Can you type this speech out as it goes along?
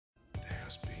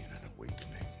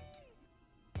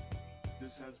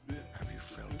Have you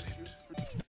felt it?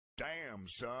 Damn,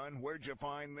 son, where'd you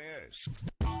find this?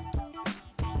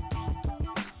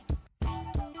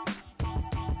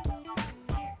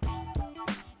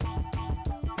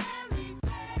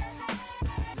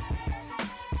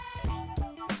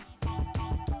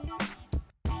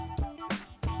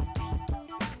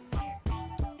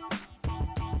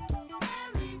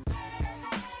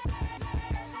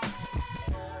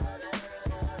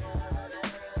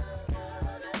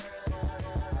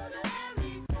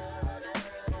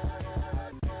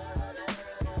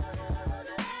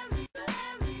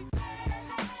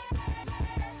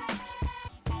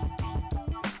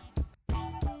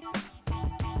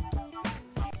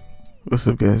 What's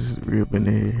up, guys? It's Real Ben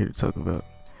here to talk about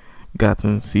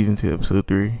Gotham Season 2, Episode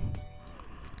 3.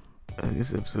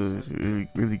 This episode is a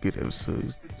really good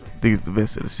episode. I think it's the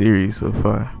best of the series so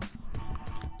far.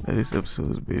 This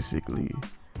episode is basically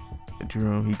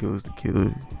Jerome. He goes to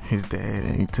kill his dad,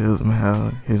 and he tells him how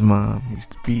his mom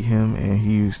used to beat him, and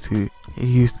he used to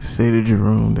say to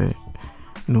Jerome that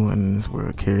no one in this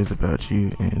world cares about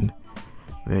you, and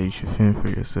that you should fend for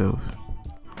yourself.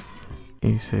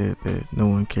 He said that no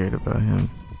one cared about him,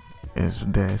 and his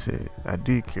dad said, "I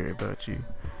did care about you."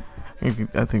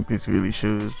 I think this really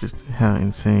shows just how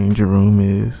insane Jerome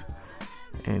is,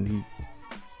 and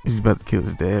he's about to kill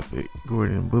his dad, but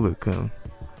Gordon and Bullock come,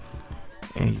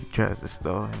 and he tries to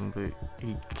stall him, but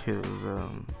he kills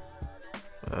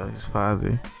his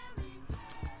father.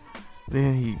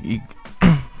 Then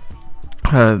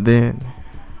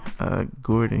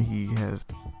Gordon, he has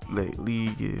Lee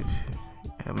give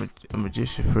a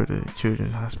magician for the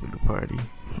children's hospital party,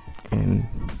 and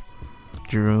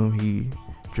Jerome, he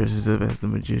dresses up as the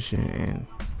magician and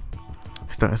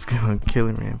starts going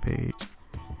killing rampage,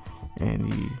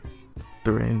 and he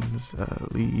threatens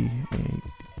Lee,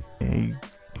 and he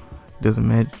does a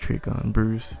magic trick on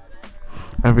Bruce.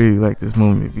 I really like this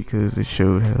moment because it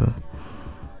showed how,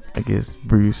 I guess,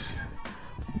 Bruce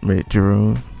met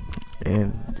Jerome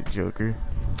and the Joker.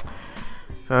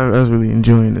 So I was really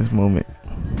enjoying this moment.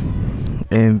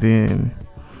 And then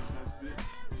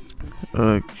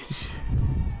Bullock,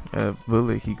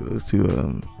 he goes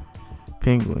to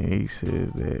Penguin. He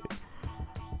says that,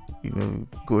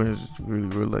 Gordon's really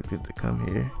reluctant to come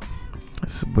here,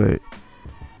 so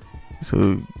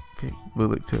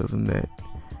Bullock tells him that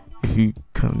if you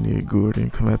come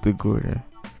after Gordon,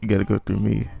 you gotta go through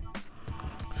me.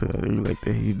 So I really like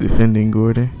that he's defending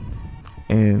Gordon,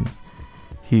 and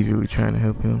he's really trying to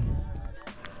help him.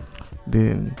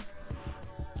 Then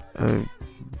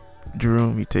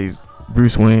Jerome, he takes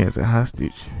Bruce Wayne as a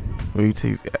hostage. Well, he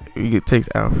takes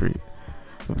Alfred.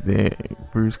 But then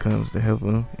Bruce comes to help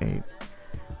him, and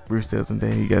Bruce tells him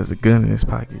that he got a gun in his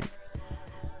pocket,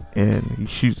 and he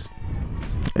shoots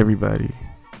everybody.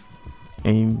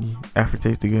 And Alfred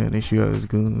takes the gun, they shoot out his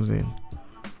goons, and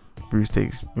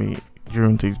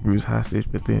Jerome takes Bruce hostage.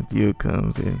 But then Theo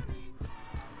comes and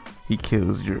he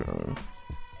kills Jerome.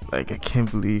 Like, I can't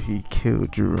believe he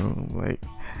killed Jerome. Like,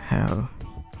 how?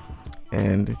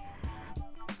 And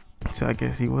so I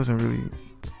guess he wasn't really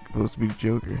supposed to be the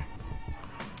Joker.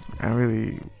 I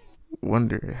really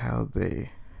wonder how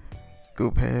they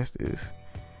go past this,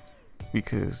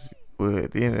 because, well,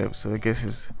 at the end of the episode, I guess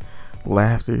his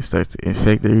laughter starts to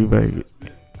infect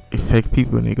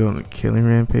people, and they go on a killing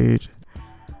rampage.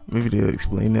 Maybe they'll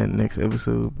explain that next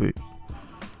episode, but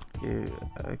yeah,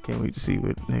 I can't wait to see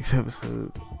what next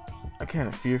episode. I'm kind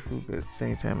of fearful, but at the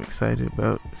same time excited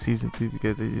about season 2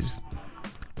 because they just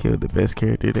killed the best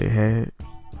character they had.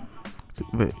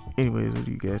 But anyways, what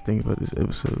do you guys think about this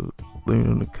episode? Let me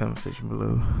know in the comment section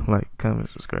below. Like, comment,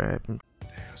 subscribe. There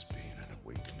has been an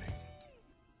awakening.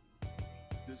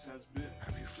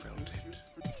 Have you felt it?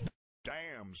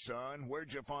 Damn, son,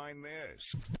 where'd you find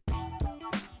this?